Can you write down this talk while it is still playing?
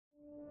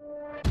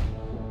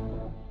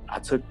I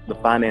took the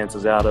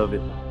finances out of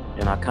it,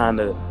 and I kind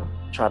of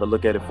try to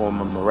look at it from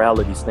a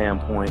morality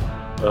standpoint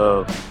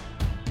of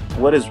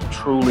what is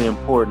truly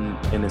important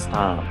in this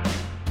time.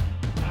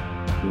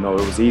 You know,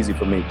 it was easy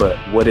for me, but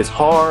what is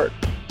hard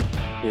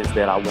is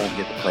that I won't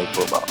get to play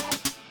football.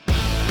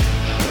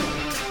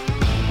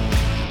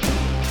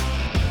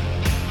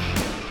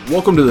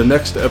 Welcome to the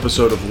next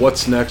episode of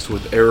What's Next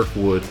with Eric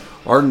Wood.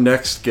 Our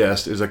next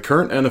guest is a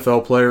current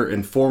NFL player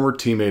and former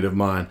teammate of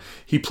mine.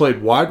 He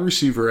played wide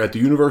receiver at the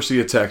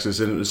University of Texas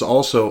and is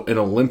also an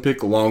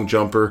Olympic long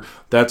jumper.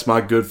 That's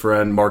my good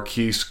friend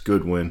Marquise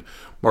Goodwin.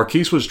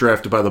 Marquise was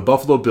drafted by the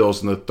Buffalo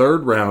Bills in the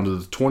third round of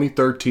the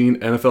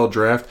 2013 NFL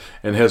Draft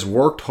and has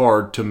worked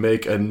hard to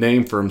make a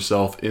name for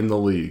himself in the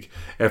league.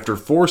 After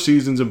 4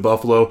 seasons in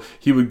Buffalo,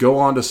 he would go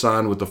on to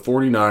sign with the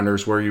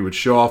 49ers, where he would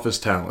show off his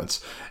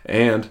talents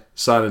and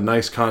sign a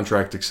nice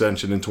contract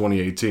extension in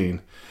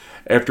 2018.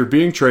 After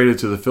being traded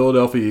to the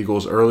Philadelphia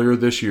Eagles earlier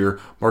this year,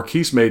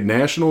 Marquise made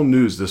national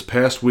news this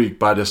past week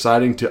by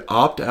deciding to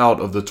opt out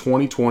of the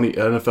 2020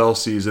 NFL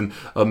season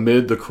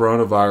amid the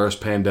coronavirus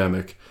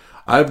pandemic.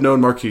 I've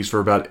known Marquise for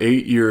about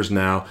 8 years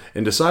now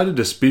and decided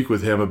to speak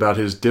with him about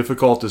his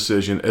difficult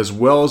decision, as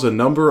well as a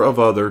number of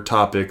other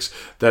topics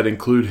that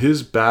include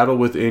his battle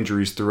with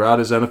injuries throughout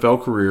his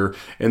NFL career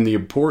and the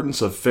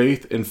importance of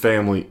faith and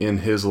family in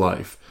his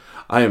life.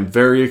 I am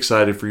very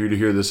excited for you to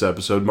hear this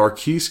episode.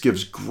 Marquise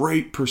gives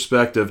great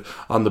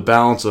perspective on the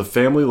balance of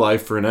family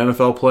life for an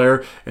NFL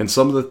player and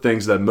some of the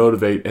things that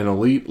motivate an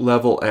elite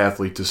level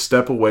athlete to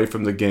step away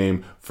from the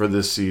game for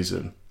this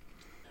season.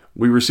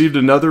 We received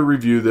another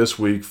review this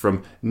week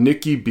from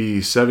Nikki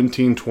B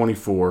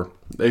 1724.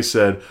 They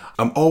said,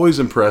 "I'm always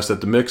impressed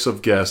at the mix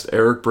of guests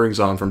Eric brings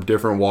on from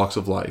different walks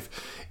of life.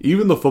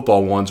 Even the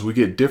football ones, we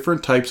get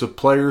different types of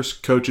players,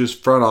 coaches,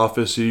 front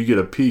office, so you get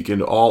a peek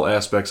into all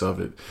aspects of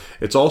it.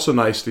 It's also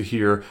nice to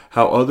hear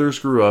how others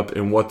grew up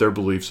and what their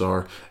beliefs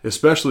are.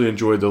 Especially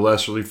enjoyed the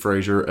Leslie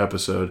Frazier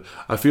episode.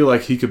 I feel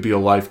like he could be a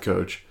life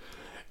coach."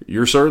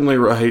 You're certainly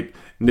right,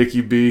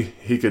 Nikki B.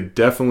 He could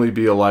definitely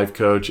be a life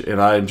coach,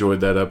 and I enjoyed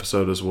that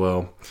episode as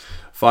well.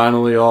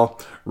 Finally, all,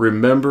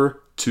 remember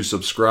to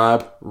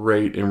subscribe,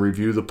 rate, and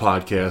review the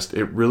podcast.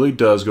 It really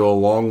does go a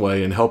long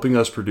way in helping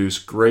us produce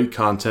great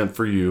content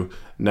for you.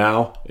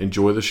 Now,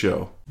 enjoy the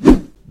show.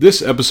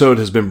 This episode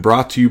has been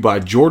brought to you by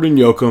Jordan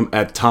Yoakum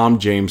at Tom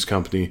James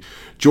Company.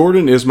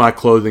 Jordan is my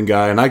clothing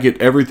guy, and I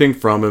get everything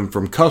from him,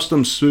 from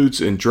custom suits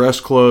and dress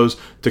clothes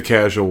to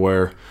casual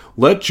wear.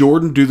 Let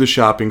Jordan do the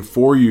shopping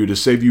for you to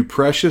save you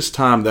precious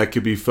time that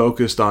could be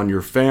focused on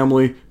your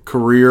family,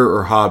 career,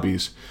 or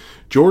hobbies.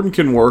 Jordan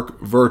can work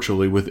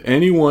virtually with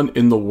anyone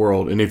in the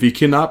world, and if he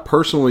cannot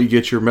personally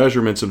get your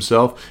measurements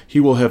himself,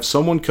 he will have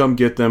someone come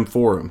get them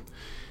for him.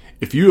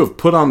 If you have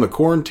put on the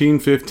Quarantine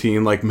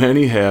 15 like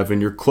many have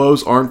and your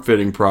clothes aren't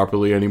fitting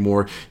properly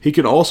anymore, he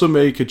can also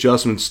make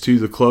adjustments to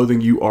the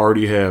clothing you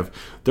already have.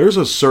 There's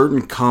a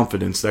certain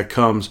confidence that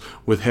comes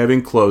with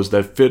having clothes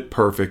that fit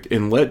perfect,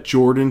 and let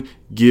Jordan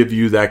give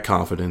you that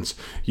confidence.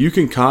 You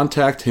can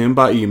contact him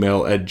by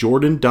email at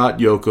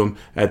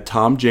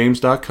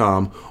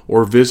jordan.yoakum@tomjames.com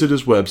or visit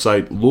his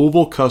website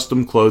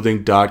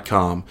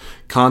louisvillecustomclothing.com.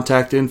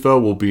 Contact info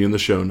will be in the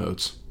show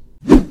notes.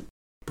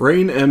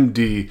 Brain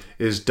MD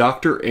is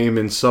Dr.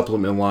 Amon's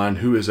supplement line,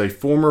 who is a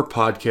former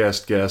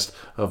podcast guest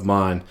of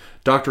mine.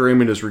 Dr.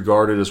 Amon is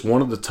regarded as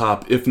one of the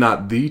top, if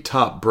not the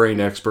top, brain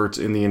experts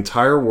in the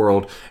entire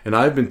world, and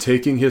I've been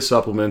taking his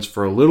supplements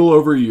for a little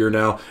over a year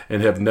now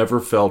and have never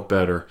felt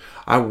better.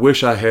 I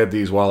wish I had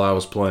these while I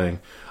was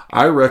playing.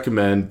 I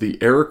recommend the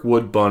Eric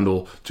Wood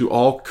Bundle to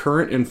all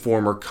current and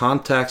former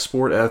contact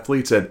sport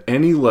athletes at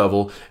any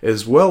level,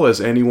 as well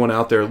as anyone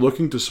out there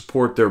looking to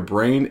support their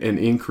brain and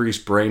increase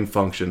brain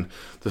function.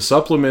 The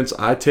supplements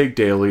I take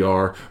daily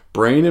are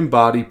Brain and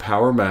Body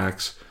Power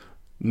Max,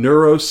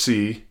 Neuro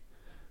C,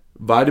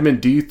 Vitamin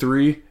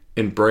D3,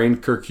 and Brain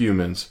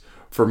Curcumins.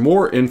 For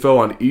more info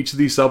on each of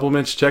these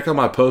supplements, check out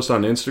my post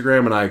on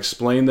Instagram and I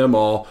explain them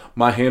all.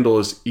 My handle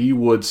is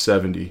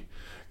ewood70.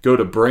 Go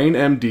to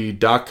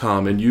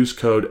brainmd.com and use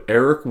code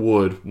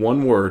ERICWOOD,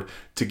 one word,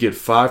 to get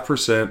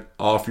 5%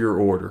 off your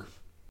order.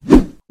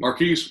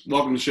 Marquise,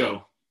 welcome to the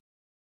show.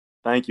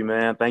 Thank you,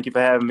 man. Thank you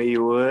for having me,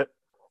 Wood.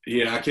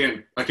 Yeah, I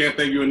can't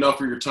thank you enough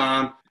for your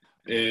time,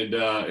 and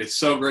it's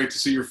so great to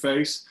see your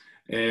face.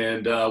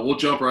 And we'll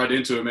jump right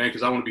into it, man,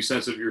 because I want to be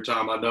sensitive to your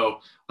time. I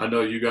know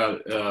you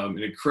got an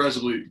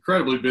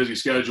incredibly busy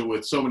schedule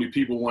with so many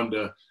people wanting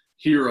to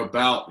hear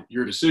about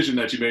your decision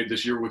that you made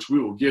this year, which we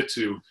will get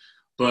to.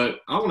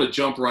 But I want to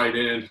jump right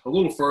in a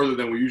little further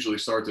than we usually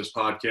start this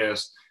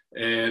podcast.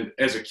 And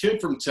as a kid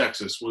from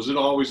Texas, was it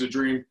always a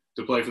dream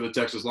to play for the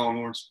Texas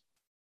Longhorns?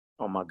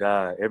 Oh, my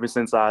God. Ever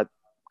since I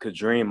could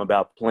dream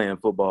about playing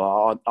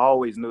football, I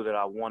always knew that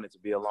I wanted to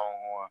be a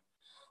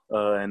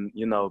Longhorn. And,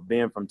 you know,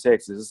 being from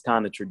Texas, it's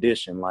kind of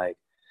tradition. Like,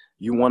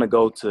 you want to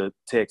go to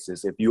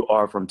Texas if you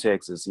are from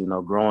Texas. You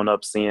know, growing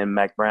up seeing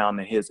Mac Brown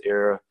in his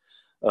era,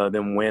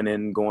 them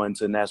winning, going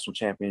to national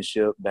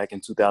championship back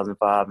in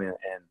 2005 and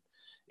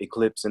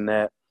eclipsing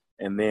that.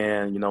 And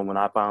then, you know, when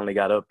I finally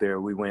got up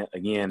there, we went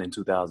again in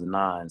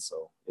 2009.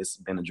 So it's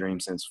been a dream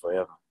since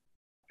forever.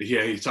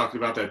 Yeah, he talked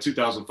about that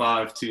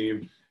 2005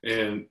 team,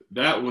 and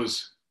that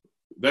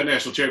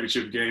national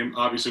championship game,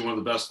 obviously one of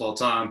the best of all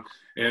time.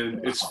 And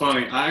it's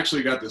funny, I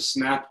actually got to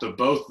snap to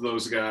both of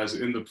those guys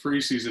in the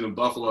preseason in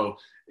Buffalo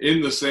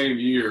in the same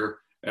year,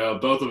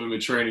 both of them in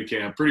training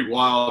camp. Pretty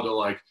wild to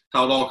like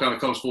how it all kind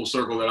of comes full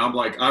circle. That I'm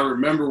like, I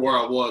remember where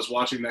I was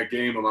watching that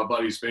game in my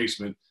buddy's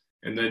basement,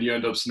 and then you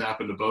end up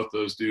snapping to both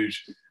those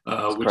dudes,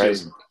 which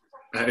crazy.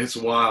 It's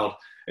wild.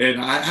 And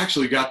I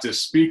actually got to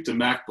speak to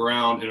Mack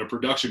Brown in a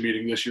production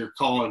meeting this year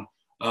calling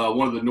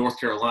one of the North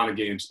Carolina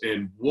games.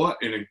 And what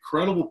an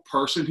incredible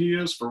person he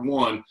is, for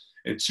one.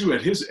 And two,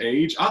 at his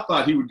age, I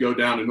thought he would go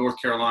down to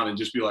North Carolina and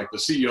just be like the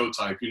CEO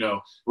type,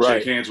 Right.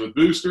 shake hands with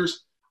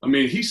boosters. I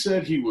mean, he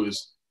said he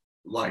was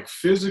like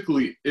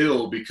physically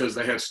ill because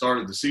they had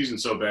started the season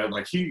so bad.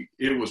 Like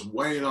it was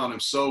weighing on him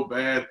so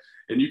bad,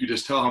 and you could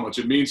just tell how much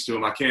it means to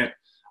him. I can't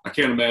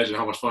imagine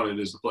how much fun it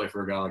is to play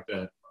for a guy like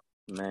that.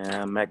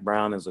 Man, Mack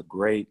Brown is a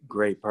great,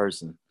 great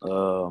person.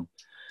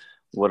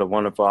 What a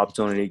wonderful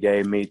opportunity he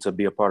gave me to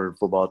be a part of the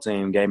football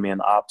team. Gave me an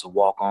op to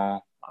walk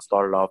on. I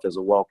started off as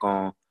a walk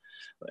on.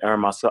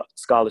 Earned my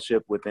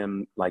scholarship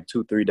within like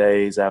 2-3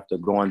 days after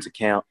going to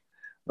camp.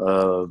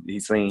 He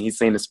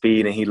seen the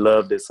speed and he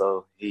loved it,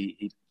 so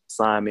he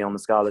signed me on the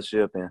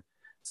scholarship. And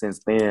since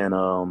then,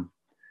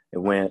 it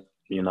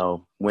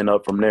went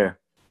up from there.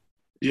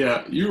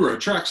 Yeah, you were a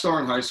track star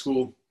in high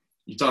school.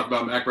 You talk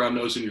about Mack Brown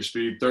noticing your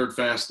speed, third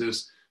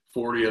fastest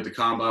 40 at the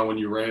combine when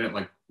you ran it.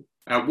 Like,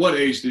 at what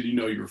age did you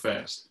know you were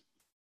fast?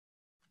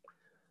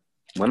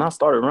 When I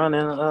started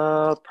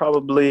running,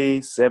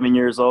 probably 7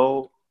 years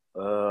old.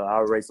 I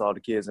would race all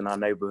the kids in our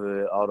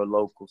neighborhood, all the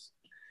locals.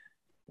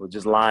 We'll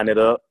just line it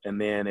up, and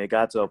then it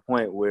got to a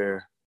point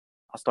where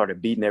I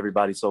started beating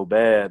everybody so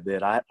bad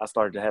that I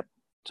started to have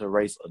to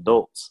race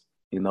adults.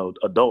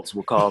 Adults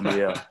would call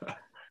me up,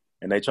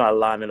 and they try to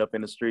line it up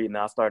in the street, and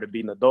I started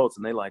beating adults,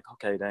 and they like,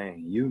 okay,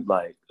 dang, you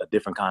like a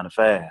different kind of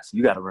fast.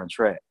 You got to run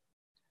track.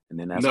 And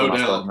then that's when I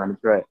started running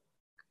track.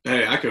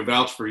 Hey, I can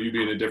vouch for you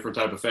being a different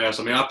type of fast.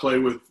 I mean, I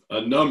played with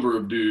a number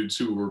of dudes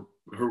who were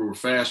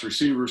fast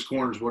receivers,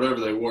 corners,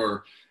 whatever they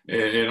were,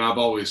 and I've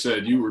always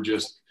said you were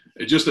just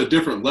a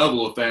different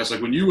level of fast.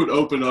 Like when you would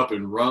open up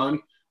and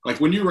run, like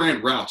when you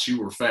ran routes, you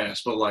were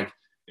fast. But like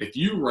if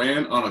you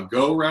ran on a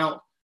go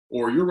route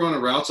or you're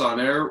running routes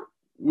on air,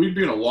 we'd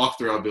be in a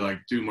walkthrough. I'd be like,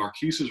 dude,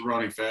 Marquise is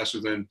running faster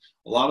than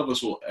a lot of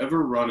us will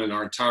ever run in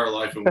our entire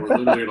life, and we're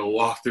literally in a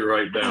walkthrough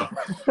right now.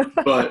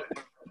 But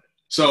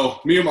so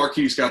me and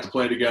Marquise got to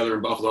play together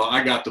in Buffalo.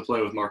 I got to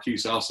play with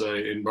Marquise, I'll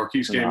say, and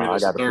Marquise came in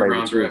as a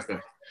third-round draft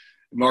pick.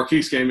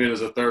 Marquise came in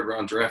as a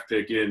third-round draft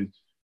pick, and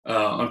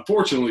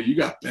unfortunately, you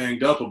got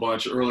banged up a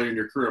bunch early in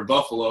your career in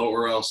Buffalo,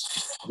 or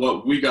else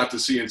what we got to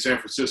see in San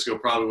Francisco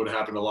probably would have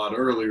happened a lot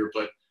earlier.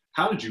 But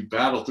how did you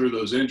battle through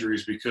those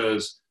injuries?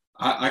 Because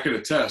I can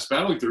attest,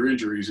 battling through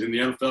injuries in the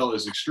NFL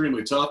is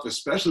extremely tough,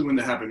 especially when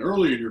they happen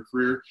early in your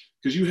career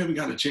because you haven't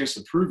got a chance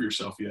to prove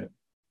yourself yet.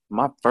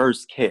 My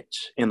first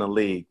catch in the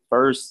league,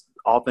 first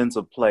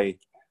offensive play,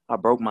 I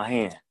broke my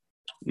hand.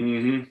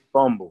 Mm-hmm.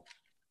 Fumble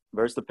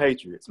versus the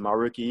Patriots, my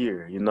rookie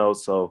year,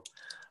 So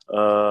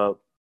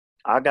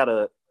I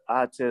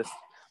test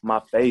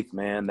my faith,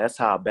 man. That's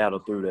how I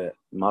battled through that.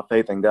 My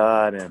faith in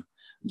God and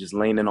just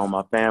leaning on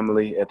my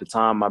family. At the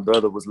time, my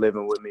brother was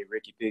living with me,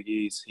 Ricky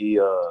Piggies. He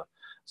was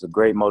a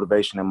great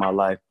motivation in my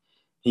life.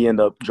 He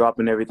ended up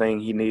dropping everything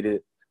he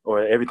needed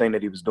or everything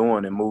that he was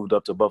doing and moved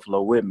up to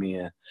Buffalo with me.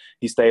 And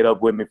he stayed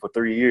up with me for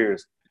 3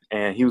 years.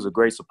 And he was a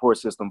great support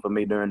system for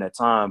me during that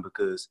time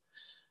because,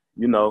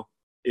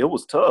 it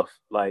was tough.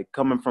 Like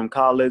coming from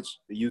college,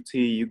 the UT,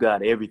 you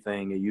got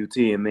everything at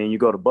UT. And then you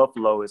go to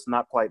Buffalo, it's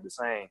not quite the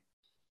same.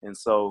 And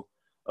so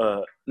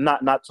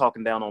not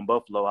talking down on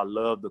Buffalo, I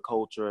loved the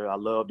culture. I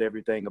loved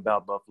everything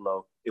about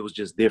Buffalo. It was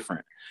just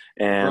different.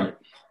 And,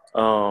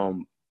 right.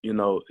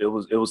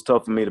 It was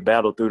tough for me to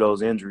battle through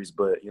those injuries,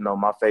 but,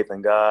 my faith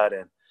in God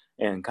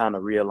and kind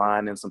of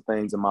realigning some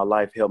things in my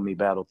life helped me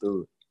battle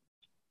through it.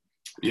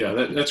 Yeah,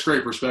 that's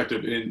great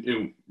perspective.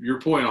 And your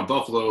point on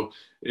Buffalo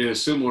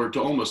is similar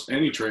to almost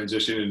any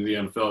transition into the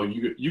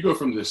NFL. You go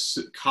from this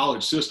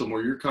college system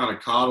where you're kind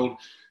of coddled.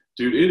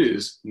 Dude, it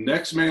is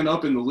next man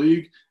up in the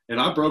league. And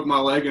I broke my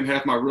leg in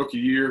half my rookie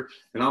year.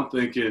 And I'm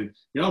thinking,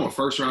 I'm a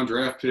first-round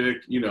draft pick.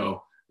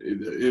 It'll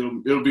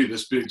be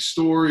this big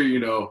story.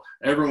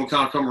 Everyone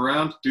kind of come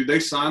around. Dude, they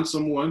signed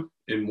someone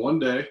in one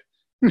day.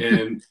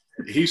 And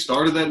he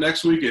started that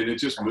next week, and it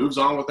just moves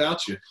on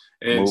without you.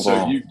 And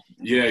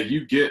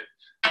you get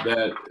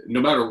that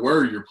no matter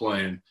where you're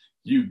playing,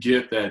 you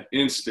get that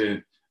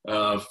instant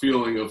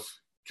feeling of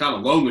kind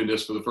of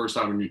loneliness for the first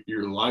time in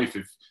your life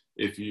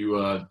if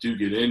you do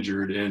get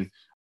injured. And,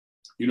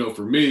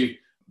 for me,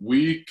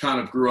 we kind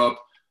of grew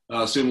up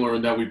similar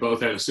in that we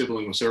both had a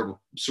sibling with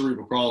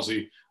cerebral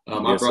palsy.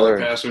 My brother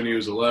passed when he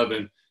was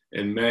 11.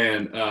 And,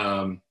 man,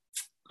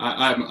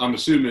 I'm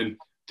assuming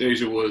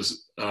Deja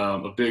was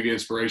a big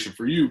inspiration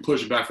for you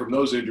pushing back from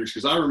those injuries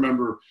because I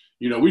remember,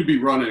 we'd be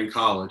running in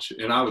college,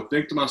 and I would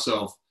think to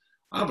myself,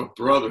 I have a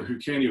brother who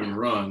can't even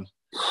run,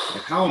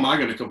 Like, how am I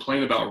going to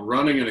complain about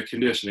running in a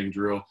conditioning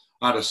drill?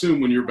 I'd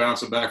assume when you're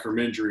bouncing back from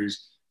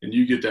injuries and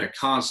you get that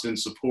constant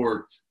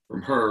support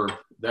from her,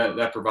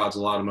 that provides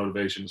a lot of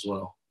motivation as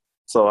well.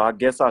 So I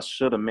guess I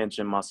should have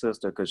mentioned my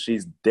sister because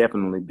she's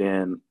definitely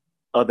been,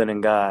 other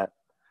than God,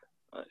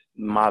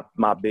 my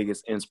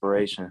biggest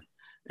inspiration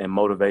and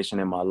motivation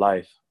in my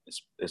life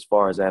as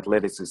far as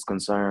athletics is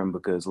concerned.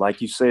 Because,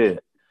 like you said,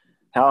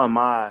 who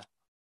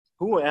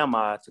am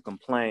I to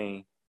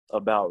complain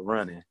about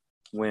running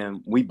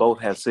when we both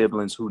have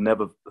siblings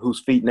whose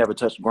feet never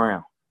touch the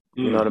ground?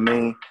 You know what I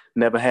mean?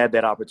 Never had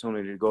that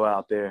opportunity to go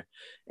out there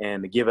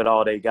and to give it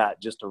all they got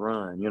just to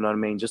run, you know what I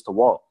mean? Just to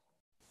walk.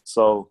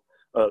 So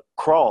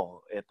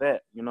crawl at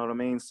that, you know what I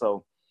mean?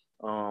 So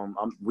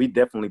we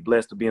definitely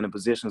blessed to be in the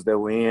positions that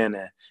we're in,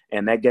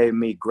 and that gave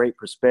me great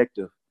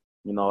perspective.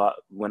 You know,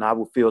 when I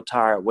would feel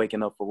tired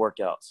waking up for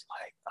workouts,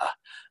 like,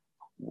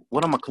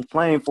 what am I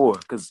complaining for?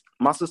 Because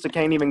my sister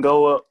can't even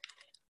go up,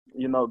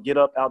 get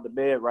up out the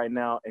bed right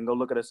now and go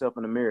look at herself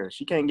in the mirror.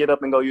 She can't get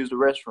up and go use the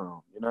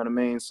restroom. You know what I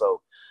mean?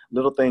 So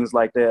little things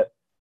like that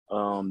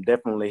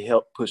definitely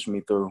helped push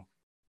me through.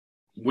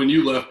 When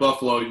you left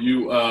Buffalo,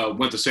 you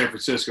went to San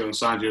Francisco and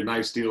signed you a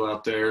nice deal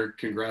out there.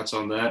 Congrats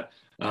on that.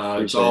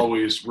 It's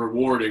always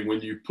rewarding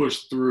when you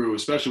push through,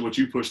 especially what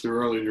you pushed through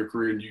early in your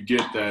career, and you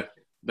get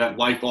that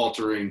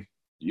life-altering,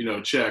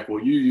 check.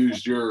 Well, you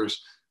used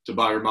yours to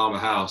buy your mom a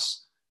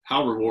house.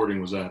 How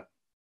rewarding was that?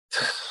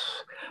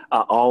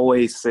 I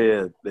always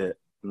said that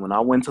when I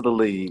went to the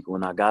league,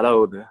 when I got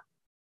older,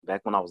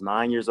 back when I was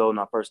 9 years old and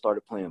I first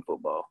started playing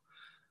football,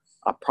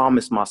 I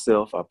promised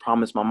myself, I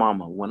promised my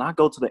mama, when I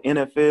go to the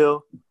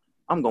NFL,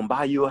 I'm going to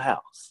buy you a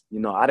house.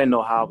 I didn't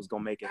know how I was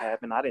going to make it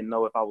happen. I didn't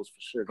know if I was for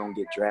sure going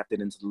to get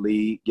drafted into the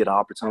league, get an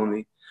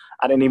opportunity.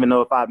 I didn't even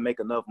know if I'd make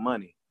enough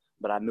money,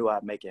 but I knew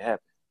I'd make it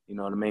happen. You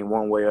know what I mean?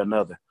 One way or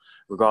another.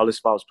 Regardless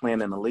if I was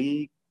playing in the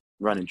league,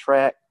 running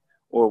track,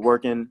 or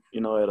working,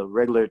 at a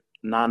regular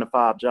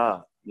 9-to-5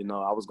 job.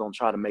 I was going to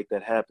try to make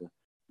that happen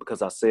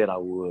because I said I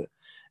would.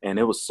 And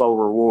it was so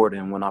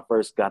rewarding when I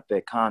first got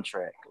that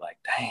contract. Like,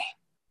 dang,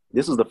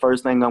 this is the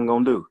first thing I'm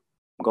going to do.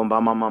 I'm going to buy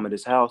my mama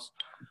this house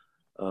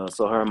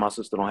so her and my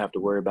sister don't have to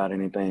worry about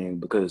anything,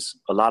 because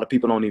a lot of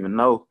people don't even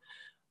know.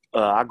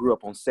 I grew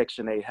up on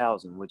Section 8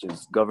 housing, which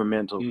is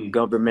government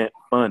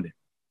funded.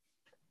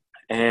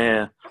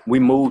 And we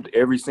moved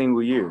every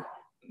single year,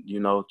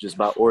 just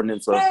by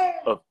ordinance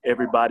of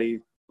everybody,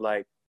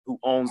 like, who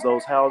owns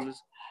those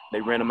houses. They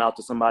rent them out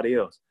to somebody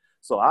else.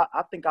 So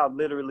I think I've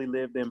literally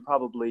lived in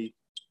probably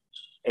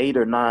 8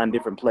 or 9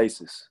 different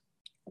places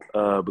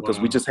because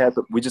Wow.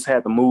 we just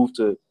had to move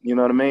to, you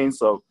know what I mean?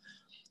 So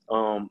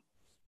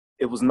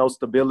it was no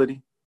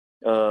stability.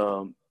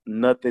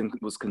 Nothing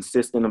was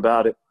consistent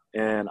about it.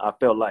 And I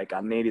felt like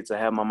I needed to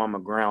have my mama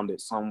grounded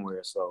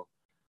somewhere. So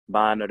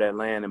buying her that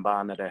land and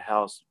buying her that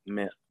house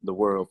meant the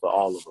world for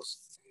all of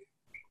us.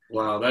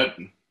 Wow, that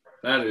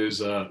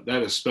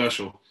is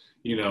special,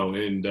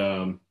 and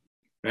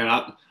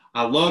man,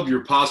 I love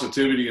your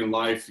positivity in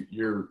life.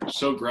 You're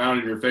so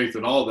grounded in your faith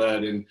and all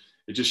that, and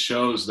it just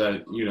shows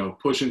that,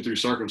 pushing through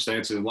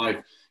circumstances in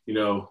life, in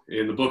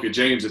the book of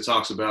James, it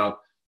talks about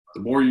the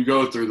more you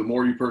go through, the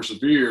more you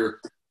persevere,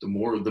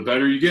 the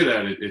better you get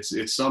at it.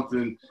 It's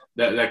something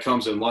that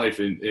comes in life,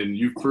 and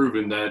you've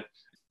proven that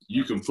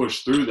you can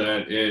push through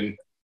that. And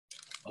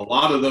a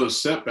lot of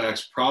those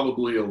setbacks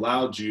probably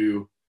allowed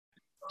you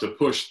to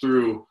push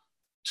through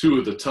 2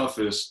 of the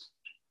toughest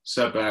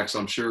setbacks,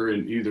 I'm sure,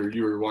 in either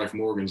you or your wife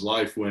Morgan's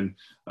life, when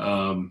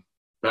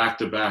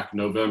back-to-back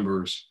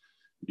Novembers,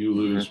 you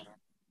lose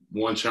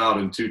 1 child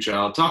and 2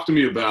 child. Talk to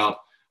me about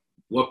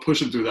what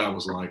pushing through that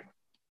was like.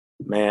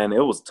 Man,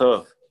 it was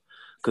tough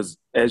because,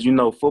 as you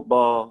know,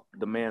 football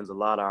demands a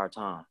lot of our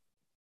time,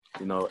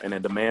 and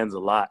it demands a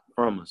lot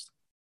from us.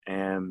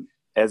 And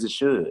as it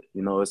should,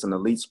 it's an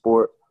elite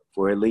sport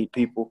for elite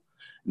people,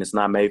 and it's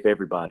not made for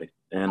everybody.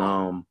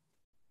 And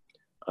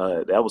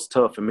that was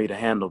tough for me to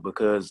handle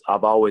because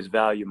I've always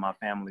valued my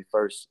family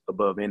first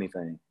above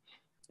anything.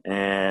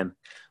 And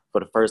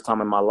for the first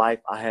time in my life,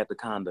 I had to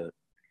kind of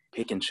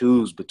pick and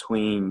choose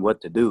between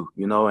what to do,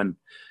 and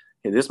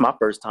this is my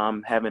first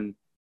time having,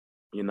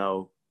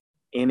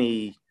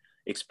 any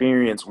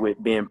experience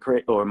with being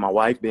or my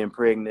wife being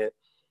pregnant.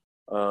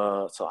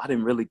 So I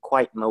didn't really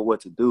quite know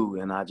what to do.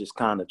 And I just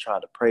kind of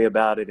tried to pray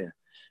about it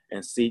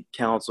and seek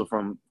counsel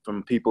from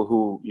people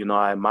who,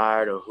 I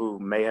admired or who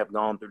may have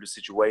gone through the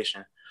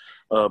situation.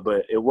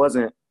 But it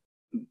wasn't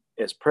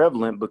as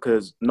prevalent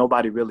because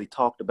nobody really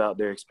talked about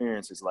their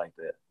experiences like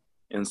that.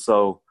 And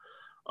so,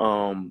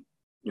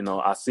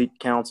 I seek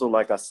counsel,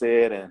 like I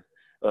said, and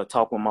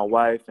talked with my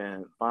wife,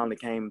 and finally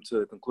came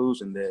to the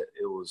conclusion that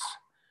it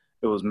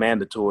was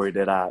mandatory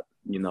that I,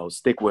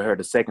 stick with her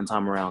the second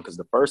time around, because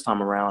the first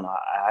time around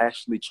I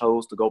actually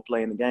chose to go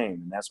play in the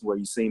game. And that's where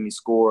you see me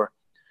score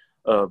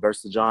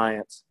versus the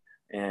Giants.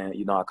 And,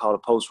 I caught a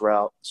post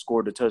route,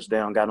 scored the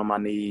touchdown, got on my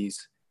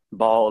knees,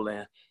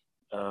 bawling,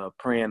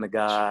 praying to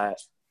God,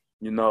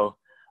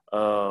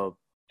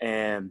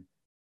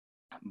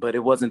 but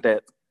it wasn't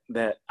that,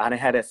 that I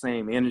didn't have that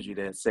same energy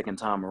that second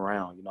time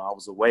around. You know, I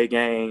was away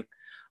game,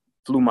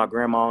 flew my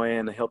grandma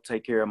in to help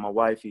take care of my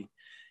wifey,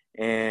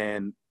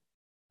 and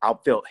I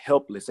felt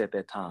helpless at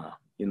that time,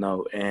 you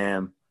know,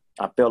 and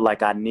I felt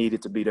like I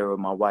needed to be there with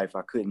my wife.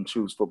 I couldn't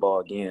choose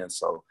football again.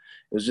 So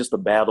it was just a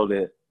battle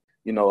that,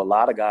 you know, a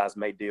lot of guys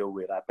may deal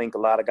with. I think a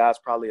lot of guys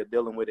probably are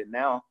dealing with it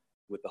now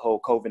with the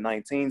whole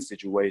COVID-19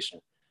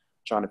 situation,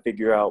 trying to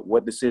figure out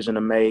what decision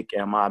to make.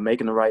 Am I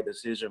making the right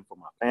decision for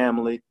my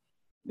family,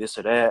 this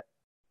or that?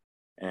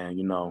 And,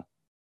 you know,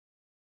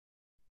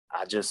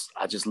 I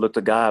just look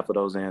to God for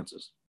those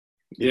answers.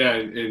 Yeah,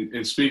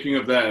 and speaking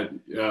of that,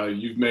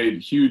 you've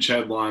made huge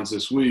headlines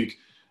this week,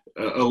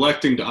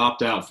 electing to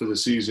opt out for the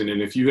season.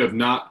 And if you have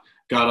not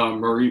got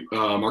on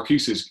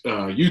Marquise's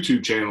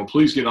YouTube channel,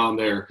 please get on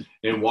there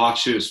and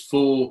watch his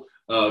full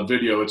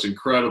video. It's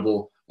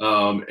incredible.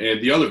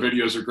 And the other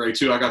videos are great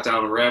too. I got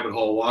down a rabbit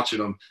hole watching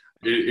them.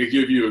 It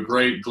gives you a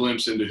great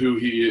glimpse into who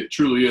he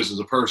truly is as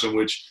a person,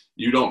 which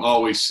you don't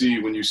always see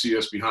when you see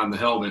us behind the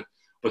helmet.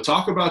 But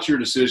talk about your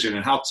decision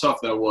and how tough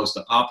that was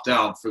to opt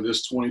out for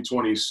this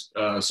 2020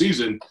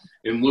 season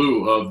in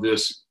lieu of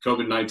this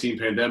COVID-19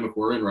 pandemic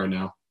we're in right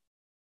now.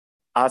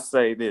 I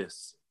say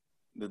this,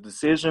 the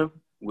decision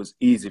was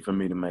easy for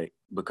me to make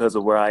because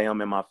of where I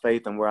am in my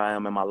faith and where I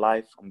am in my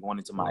life. I'm going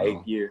into my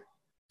 8th year.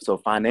 So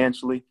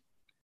financially,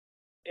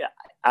 yeah,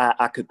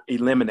 I could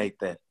eliminate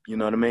that. You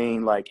know what I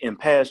mean? Like in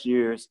past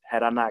years,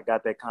 had I not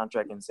got that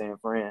contract in San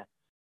Fran,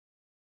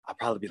 I'd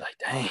probably be like,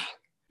 dang,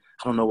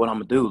 I don't know what I'm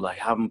going to do. Like,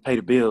 how I'm going to pay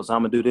the bills. How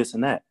I'm going to do this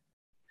and that.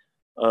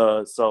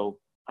 So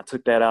I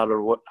took that out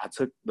of I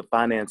took the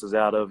finances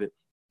out of it,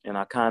 and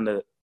I kind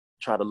of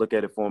try to look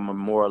at it from a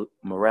more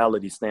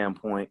morality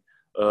standpoint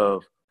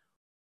of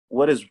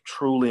what is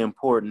truly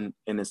important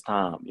in this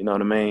time. You know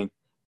what I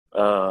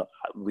mean?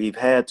 We've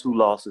had 2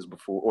 losses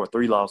before or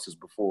 3 losses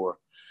before.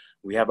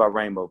 We have our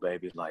rainbow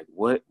baby. Like,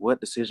 what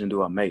decision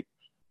do I make?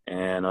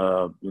 And,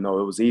 you know,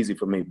 it was easy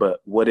for me. But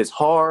what is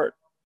hard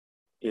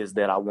is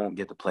that I won't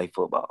get to play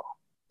football.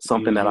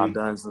 Something that I've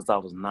done since I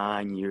was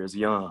 9 years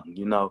young,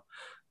 you know,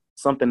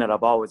 something that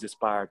I've always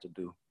aspired to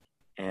do.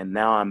 And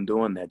now I'm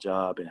doing that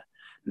job. And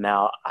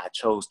now I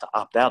chose to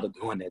opt out of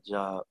doing that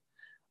job,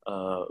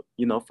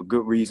 you know, for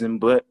good reason.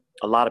 But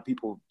a lot of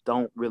people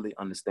don't really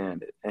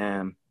understand it.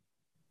 And,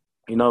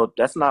 you know,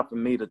 that's not for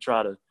me to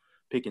try to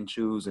pick and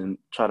choose and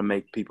try to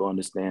make people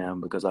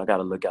understand because I got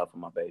to look out for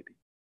my baby.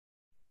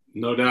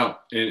 No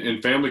doubt.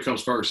 And family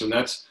comes first. And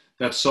that's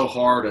so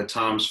hard at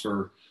times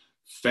for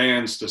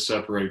fans to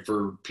separate,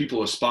 for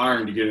people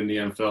aspiring to get in the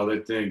NFL.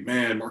 They think,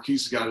 man,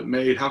 Marquise got it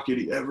made. How could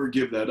he ever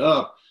give that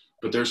up?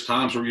 But there's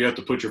times where you have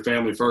to put your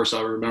family first.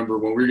 I remember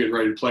when we were getting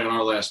ready to play on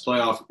our last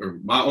playoff, or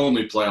my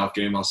only playoff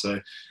game, I'll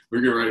say, we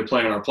were getting ready to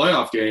play in our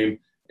playoff game.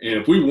 And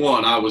if we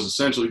won, I was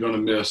essentially going to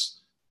miss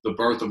the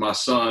birth of my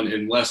son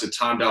unless it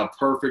timed out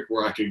perfect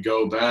where I could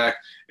go back.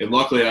 And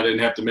luckily I didn't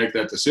have to make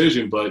that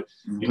decision. But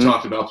you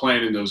talked about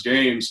playing in those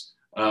games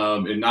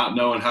and not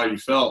knowing how you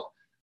felt.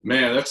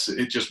 Man,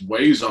 it just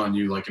weighs on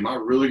you. Like, am I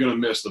really going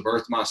to miss the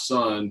birth of my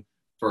son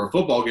for a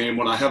football game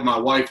when I have my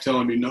wife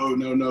telling me, no,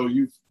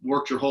 you've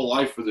worked your whole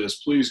life for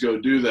this. Please go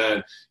do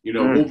that. You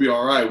know, we'll be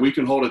all right. We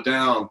can hold it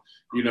down.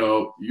 You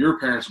know, your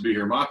parents will be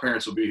here. My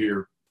parents will be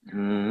here.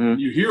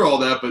 You hear all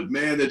that, but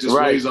man, that just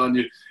weighs on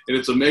you. And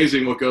it's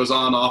amazing what goes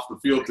on off the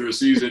field through a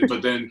season,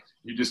 but then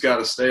you just got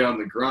to stay on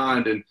the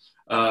grind. And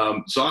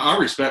so I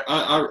respect,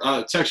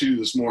 I texted you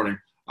this morning.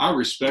 I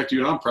respect you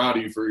and I'm proud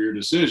of you for your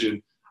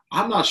decision.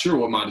 I'm not sure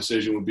what my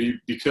decision would be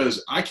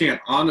because I can't,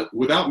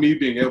 without me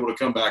being able to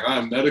come back, I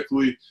am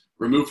medically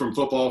removed from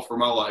football for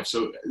my life.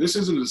 So this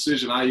isn't a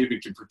decision I even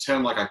can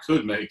pretend like I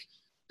could make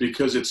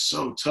because it's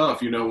so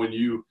tough, you know, when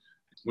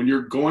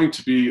you're going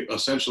to be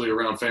essentially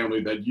around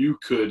family that you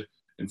could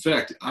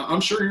infect.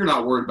 I'm sure you're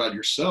not worried about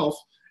yourself.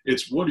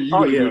 It's what are you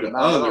going to do to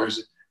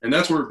others? And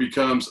that's where it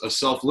becomes a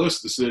selfless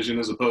decision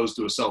as opposed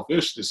to a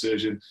selfish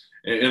decision.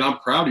 And I'm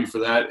proud of you for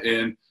that.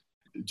 And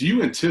do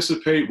you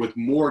anticipate with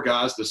more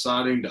guys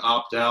deciding to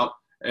opt out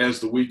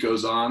as the week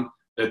goes on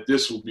that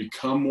this will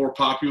become more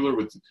popular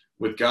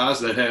with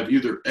guys that have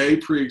either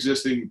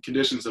pre-existing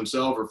conditions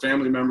themselves or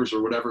family members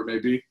or whatever it may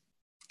be?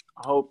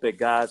 I hope that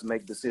guys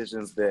make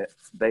decisions that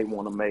they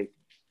want to make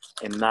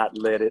and not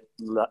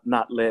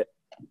let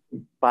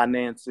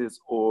finances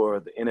or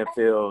the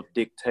NFL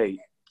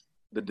dictate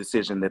the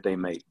decision that they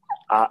make.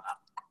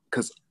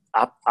 Because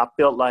I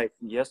felt like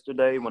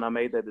yesterday when I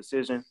made that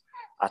decision,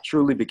 I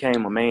truly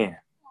became a man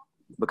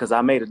because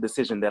I made a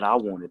decision that I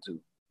wanted to.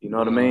 You know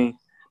what I mean?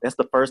 That's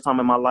the first time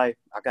in my life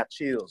I got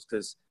chills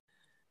because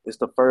it's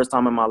the first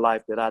time in my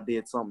life that I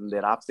did something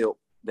that I felt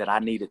that I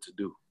needed to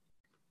do.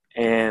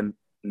 And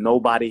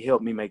nobody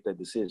helped me make that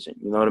decision.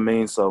 You know what I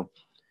mean? So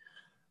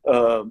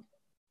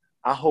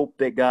I hope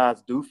that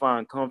guys do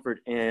find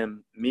comfort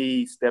in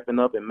me stepping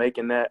up and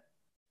making that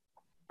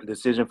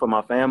decision for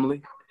my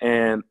family.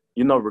 And,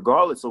 you know,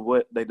 regardless of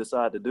what they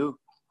decide to do,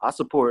 I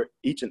support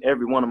each and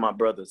every one of my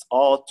brothers,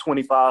 all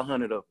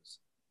 2,500 of us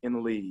in the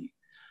league.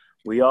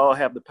 We all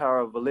have the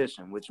power of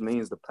volition, which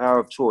means the power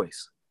of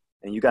choice.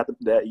 and you got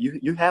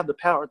you have the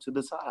power to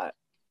decide.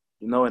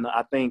 And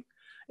I think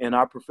in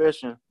our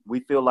profession, we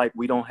feel like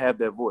we don't have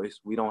that voice.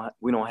 We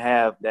don't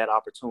have that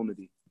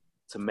opportunity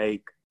to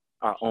make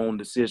our own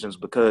decisions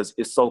because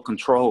it's so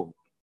controlled.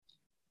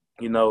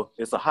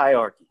 It's a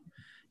hierarchy.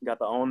 You got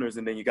the owners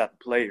and then you got the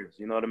players.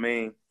 You know what I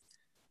mean?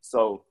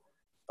 So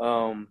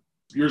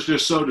you're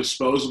just so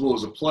disposable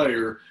as a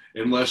player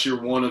unless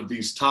you're one of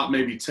these top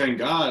maybe 10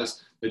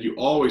 guys that you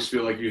always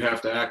feel like you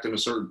have to act in a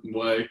certain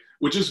way,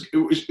 which is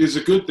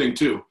a good thing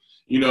too.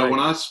 Right. When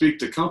I speak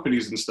to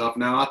companies and stuff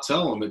now, I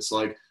tell them it's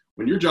like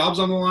when your job's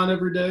on the line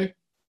every day,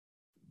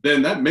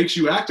 then that makes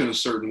you act in a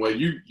certain way.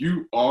 You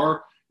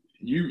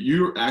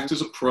act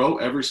as a pro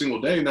every single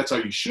day, and that's how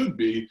you should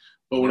be.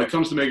 But when it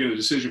comes to making a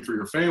decision for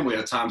your family,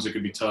 at times it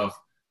can be tough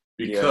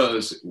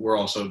because we're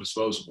all so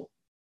disposable.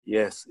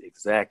 Yes,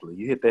 exactly.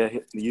 You hit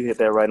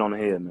that right on the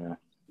head, man.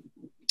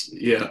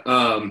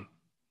 Yeah.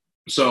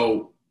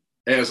 So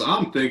as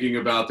I'm thinking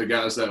about the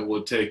guys that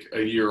would take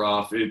a year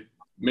off, it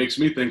makes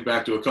me think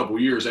back to a couple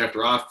years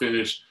after I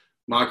finished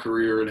my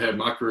career and had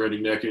my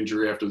career-ending neck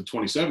injury after the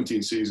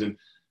 2017 season.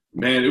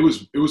 Man, it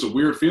was a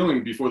weird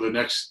feeling before the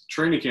next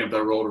training camp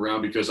that rolled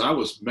around because I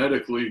was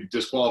medically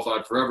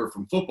disqualified forever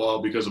from football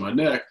because of my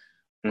neck.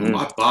 Mm-hmm.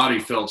 My body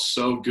felt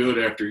so good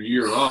after a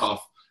year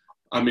off.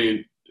 I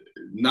mean,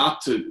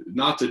 not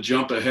to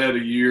jump ahead a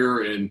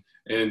year and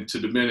to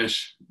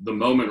diminish the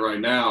moment right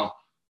now,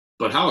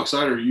 but how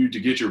excited are you to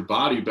get your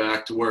body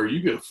back to where you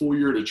get a full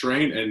year to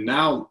train and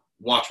now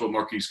watch what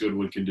Marquise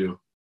Goodwin can do?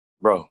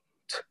 Bro,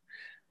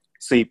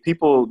 see,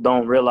 people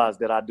don't realize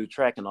that I do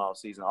track in the off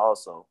season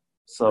also.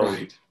 So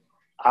right.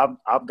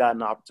 I've gotten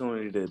the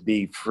opportunity to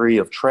be free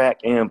of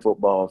track and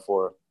football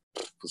for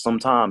some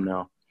time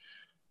now.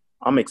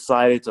 I'm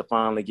excited to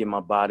finally get my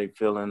body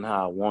feeling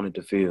how I want it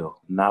to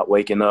feel, not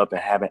waking up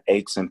and having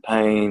aches and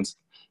pains,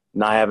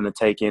 not having to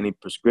take any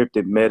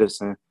prescriptive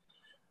medicine.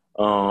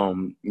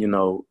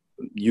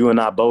 You and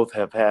I both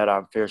have had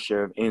our fair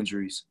share of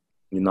injuries.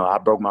 I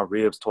broke my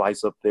ribs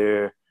twice up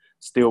there,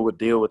 still would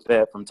deal with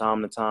that from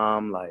time to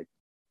time. Like,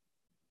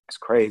 it's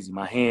crazy.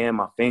 My hand,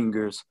 my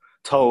fingers,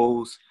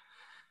 toes.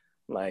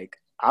 Like,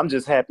 I'm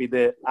just happy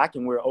that I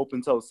can wear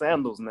open-toe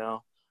sandals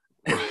now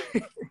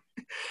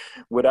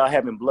without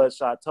having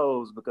bloodshot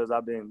toes because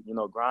I've been,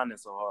 grinding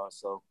so hard.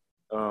 So,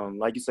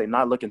 like you say,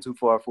 not looking too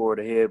far forward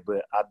ahead,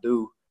 but I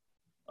do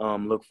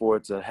look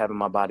forward to having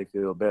my body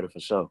feel better for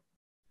sure.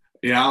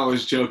 Yeah, I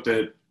always joke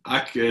that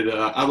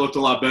I looked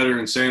a lot better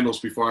in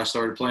sandals before I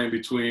started playing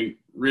between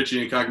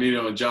Richie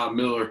Incognito and John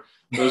Miller.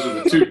 Those are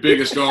the two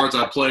biggest guards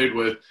I played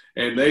with,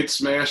 and they'd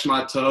smash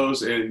my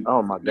toes, and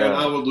oh my God, then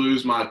I would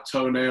lose my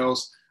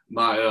toenails,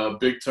 my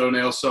big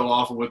toenails so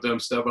often with them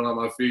stepping on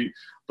my feet.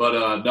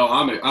 But no,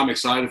 I'm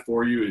excited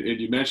for you.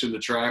 And you mentioned the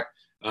track,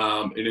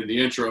 and in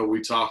the intro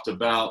we talked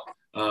about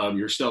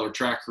your stellar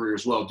track career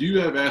as well. Do you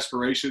have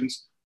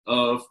aspirations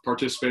of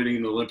participating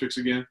in the Olympics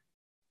again?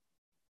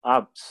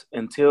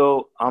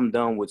 Until I'm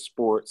done with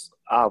sports,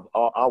 I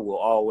will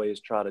always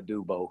try to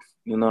do both.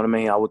 You know what I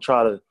mean? I will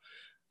try to,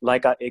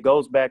 it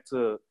goes back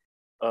to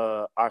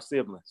our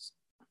siblings.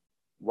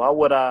 Why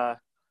would I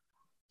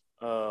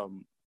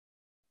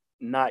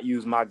not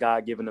use my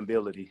God-given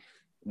ability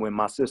when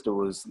my sister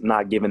was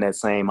not given that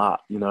same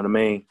op? You know what I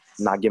mean?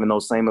 Not given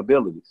those same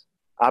abilities.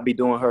 I'd be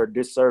doing her a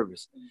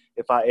disservice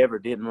if I ever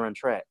didn't run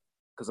track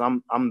because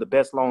I'm the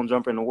best long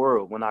jumper in the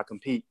world when I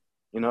compete.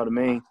 You know what I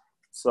mean?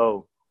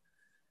 So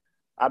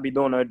I'd be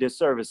doing her a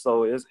disservice.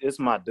 So it's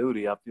my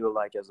duty, I feel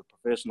like, as a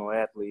professional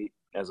athlete,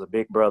 as a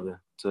big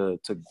brother, to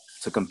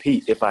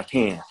compete if I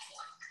can.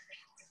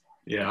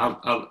 Yeah,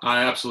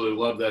 I absolutely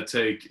love that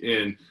take,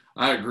 and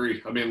I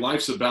agree. I mean,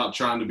 life's about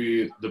trying to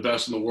be the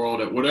best in the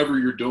world at whatever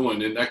you're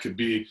doing, and that could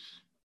be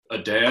a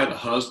dad, a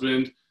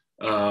husband.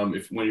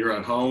 When you're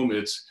at home,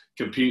 it's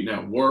competing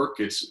at work.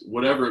 It's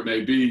whatever it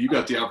may be. You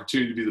got the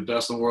opportunity to be the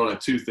best in the world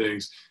at two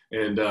things,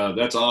 and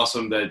that's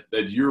awesome that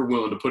you're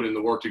willing to put in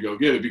the work to go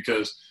get it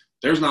because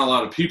there's not a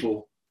lot of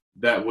people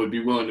that would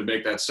be willing to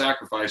make that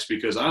sacrifice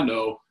because I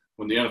know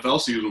when the NFL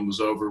season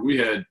was over, we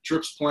had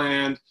trips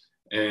planned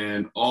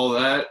and all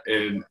that,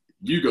 and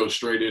you go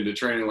straight into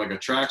training like a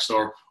track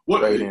star.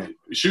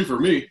 Shoot for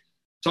me,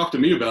 talk to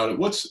me about it.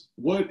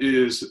 What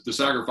is the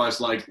sacrifice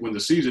like when the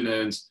season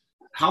ends?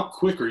 How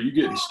quick are you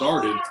getting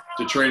started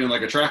to training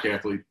like a track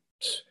athlete?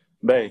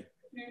 Babe,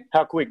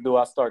 how quick do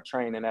I start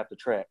training after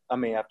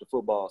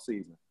football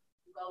season?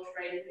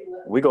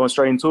 We going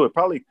straight into it.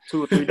 Probably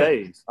 2 or 3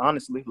 days,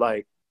 honestly.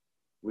 Like,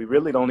 we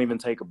really don't even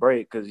take a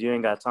break because you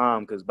ain't got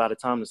time because by the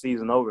time the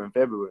season over in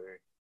February,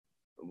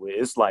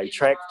 it's like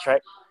track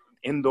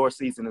indoor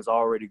season is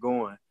already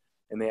going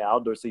and then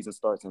outdoor season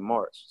starts in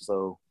March.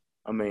 So,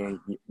 I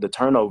mean, the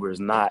turnover is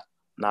not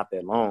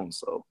that long.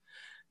 So,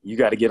 you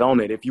got to get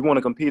on it. If you want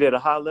to compete at a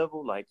high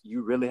level, like,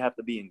 you really have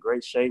to be in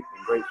great shape,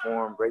 in great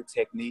form, great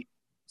technique.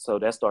 So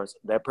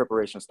that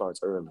preparation starts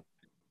early.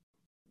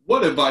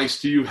 What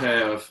advice do you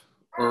have,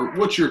 or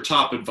what's your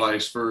top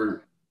advice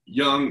for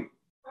young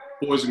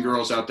boys and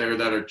girls out there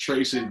that are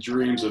chasing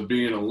dreams of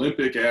being an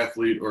Olympic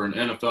athlete or an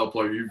NFL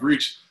player? You've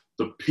reached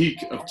the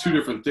peak of two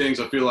different things.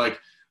 I feel like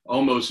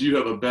almost you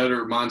have a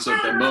better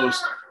mindset than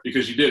most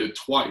because you did it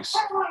twice,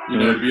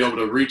 to be able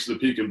to reach the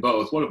peak in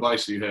both. What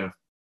advice do you have?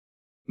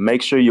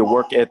 Make sure your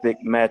work ethic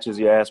matches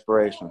your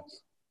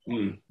aspirations.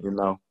 Mm.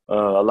 A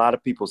lot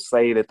of people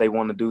say that they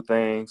want to do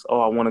things. Oh,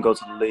 I want to go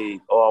to the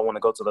league. Oh, I want to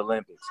go to the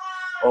Olympics.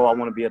 Oh, I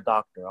want to be a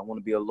doctor. I want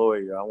to be a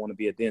lawyer. I want to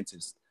be a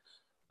dentist.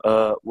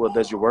 Well,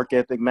 does your work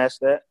ethic match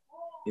that?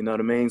 You know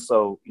what I mean?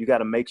 So you got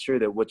to make sure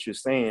that what you're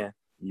saying,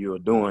 you're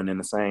doing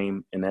with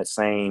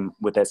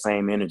that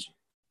same energy.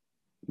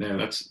 Man,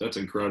 that's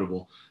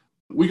incredible.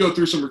 We go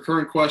through some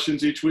recurring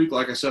questions each week.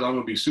 Like I said, I'm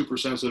going to be super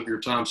sensitive of your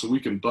time so we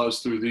can buzz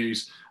through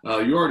these.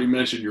 You already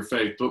mentioned your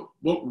faith, but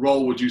what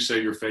role would you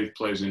say your faith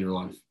plays in your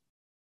life?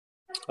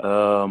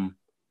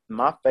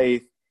 My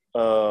faith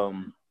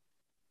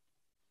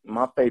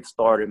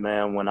started,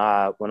 man, when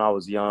I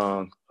was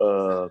young.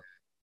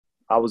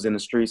 I was in the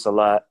streets a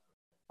lot.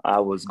 I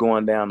was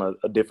going down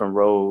a different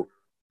road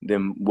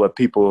than what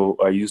people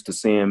are used to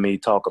seeing me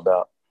talk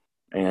about.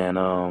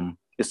 And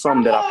it's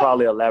something that I'll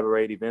probably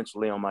elaborate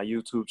eventually on my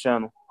YouTube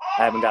channel.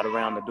 I haven't got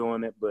around to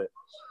doing it, but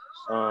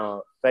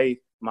my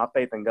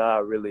faith in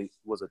God really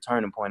was a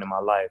turning point in my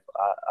life.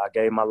 I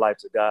gave my life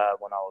to God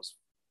when I was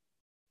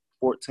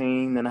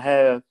 14 and a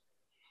half,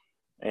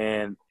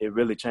 and it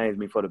really changed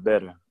me for the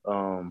better.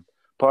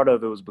 Part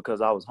of it was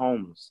because I was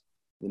homeless.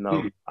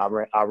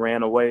 I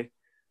ran away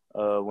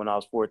when I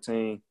was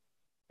 14,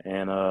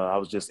 and I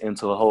was just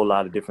into a whole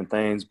lot of different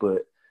things.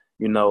 But,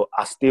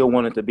 I still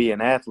wanted to be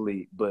an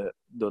athlete, but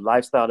the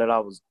lifestyle that I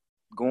was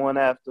going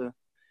after,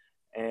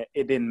 and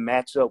it didn't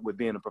match up with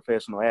being a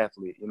professional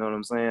athlete. You know what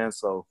I'm saying?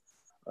 So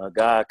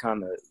God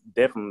kind of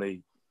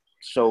definitely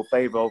showed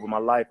favor over my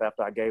life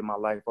after I gave my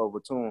life over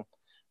to him.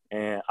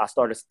 And I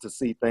started to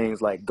see things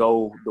like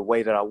go the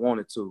way that I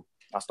wanted to.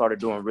 I started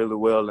doing really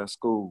well in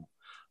school.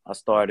 I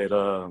started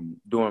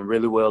doing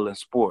really well in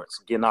sports,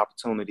 getting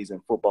opportunities in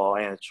football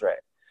and track.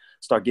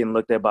 Start getting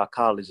looked at by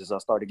colleges. I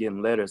started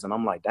getting letters, and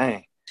I'm like,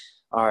 dang,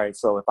 all right,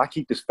 so if I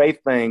keep this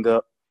faith thing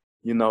up,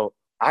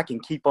 I can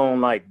keep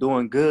on like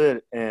doing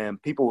good, and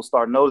people will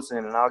start noticing,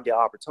 and I'll get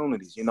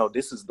opportunities.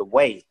 This is the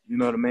way, you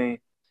know what I mean?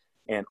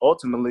 And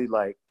ultimately,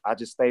 like, I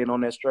just stayed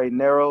on that straight and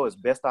narrow as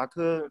best I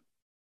could.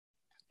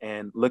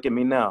 And look at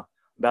me now,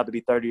 about to be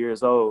 30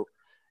 years old,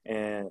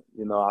 and,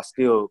 I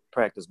still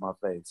practice my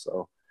faith.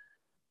 So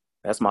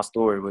that's my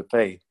story with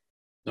faith.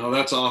 No,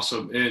 that's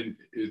awesome. And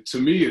to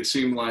me, it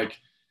seemed like,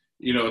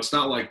 it's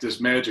not like this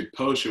magic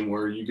potion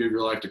where you give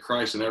your life to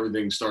Christ and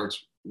everything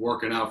starts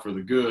working out for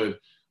the good.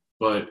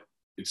 But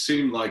it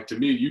seemed like to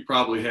me, you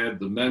probably had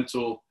the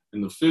mental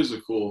and the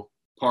physical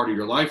part of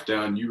your life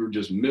down. You were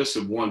just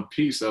missing one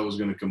piece that was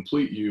going to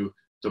complete you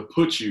to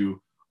put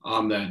you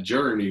on that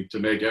journey to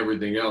make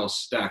everything else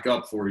stack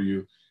up for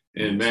you.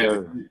 And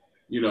man,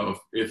 sure.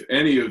 If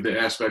any of the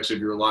aspects of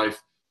your life,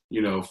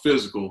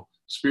 physical,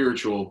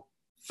 spiritual,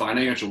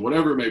 financial,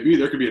 whatever it may be,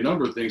 there could be a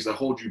number of things that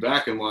hold you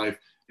back in life.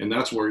 And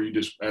that's where you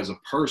just, as a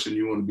person,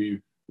 you want to be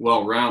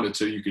well-rounded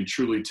so you can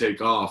truly take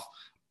off.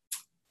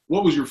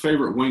 What was your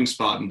favorite wing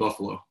spot in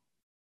Buffalo?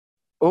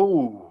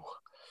 Oh,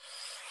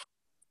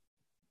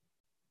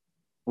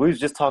 we was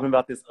just talking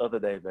about this other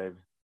day, baby.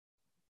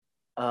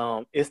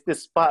 It's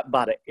this spot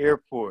by the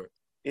airport.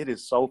 It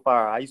is so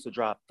far. I used to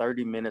drive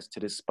 30 minutes to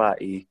this spot,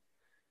 E.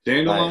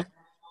 Dandelion?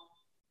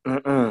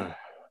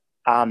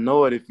 I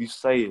know it if you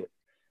say it.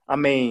 I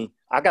mean,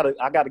 I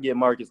gotta get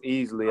Marcus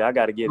easily. I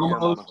gotta get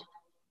him.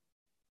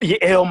 Yeah,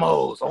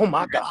 Elmos. Oh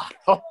my God.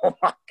 Oh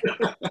my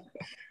God.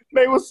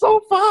 They were so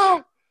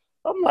far.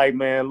 I'm like,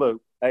 man,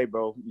 look, hey,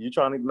 bro, you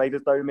trying to make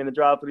this 30-minute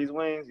drive for these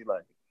wings? He's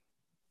like,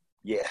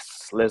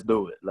 yes, let's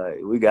do it. Like,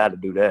 we got to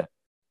do that.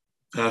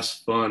 That's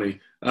funny.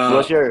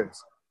 What's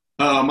yours?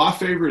 My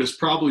favorite is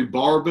probably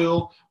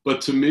Barville,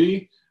 but to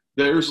me,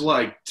 there's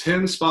like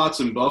 10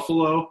 spots in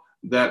Buffalo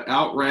that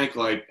outrank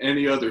like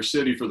any other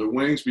city for the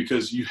wings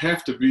because you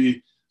have to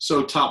be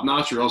so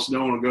top-notch or else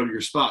no one will go to your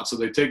spot. So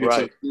they take it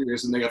so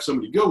serious and they have so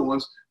many good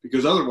ones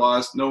because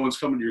otherwise no one's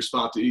coming to your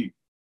spot to eat.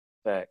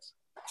 Facts.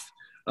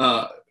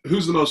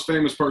 Who's the most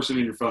famous person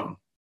in your phone?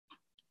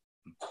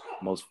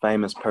 Most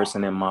famous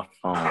person in my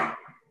phone.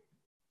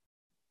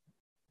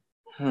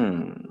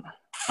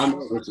 I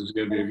know this is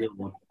going to be a good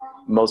one.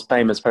 Most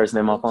famous person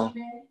in my phone?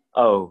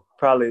 Oh,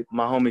 probably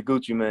my homie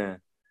Gucci Mane.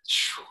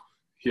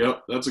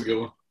 Yep, that's a good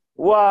one.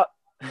 What?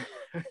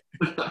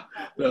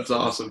 That's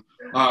awesome.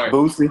 All right.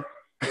 Boosie.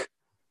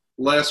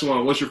 Last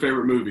one. What's your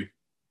favorite movie?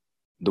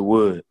 The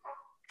Wood.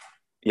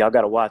 Y'all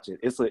got to watch it.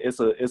 It's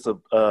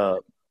a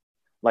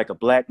like a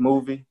black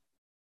movie,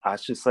 I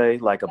should say,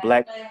 like a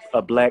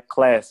black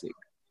classic.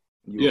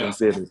 You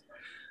consider.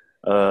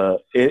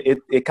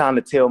 It kind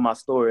of tell my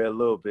story a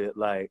little bit.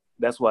 Like,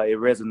 that's why it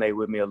resonates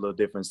with me a little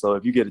different. So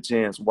if you get a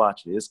chance,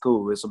 watch it. It's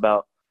cool. It's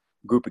about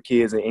a group of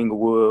kids in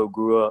Inglewood who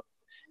grew up,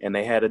 and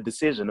they had a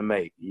decision to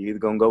make. You're either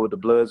going to go with the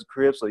Bloods or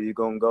Crips, or you're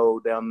going to go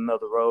down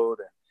another road.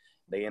 And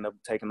they end up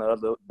taking the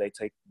other. They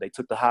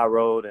took the high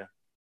road, and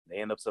they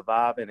end up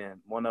surviving.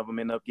 And one of them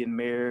ended up getting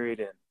married,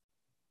 and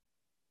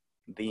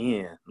the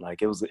end.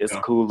 Like, it's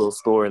a cool little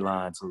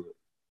storyline to it.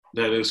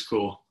 That is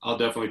cool. I'll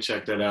definitely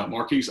check that out.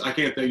 Marquise, I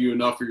can't thank you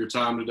enough for your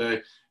time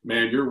today.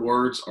 Man, your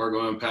words are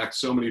going to impact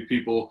so many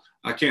people.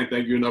 I can't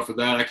thank you enough for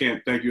that. I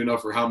can't thank you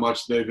enough for how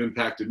much they've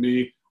impacted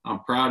me. I'm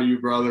proud of you,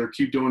 brother.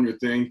 Keep doing your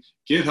thing.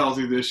 Get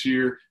healthy this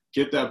year.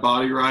 Get that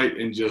body right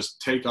and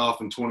just take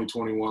off in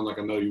 2021 like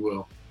I know you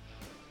will.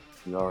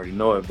 You already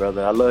know it,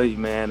 brother. I love you,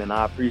 man, and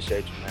I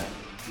appreciate you, man.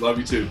 Love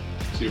you too.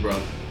 See you,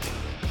 brother.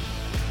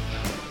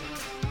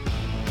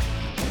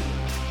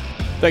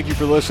 Thank you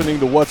for listening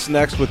to What's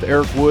Next with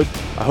Eric Wood.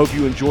 I hope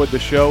you enjoyed the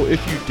show.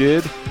 If you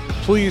did,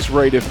 please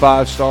rate it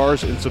 5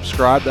 stars and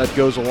subscribe. That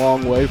goes a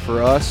long way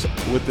for us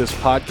with this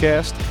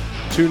podcast.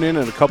 Tune in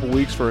a couple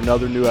weeks for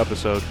another new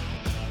episode.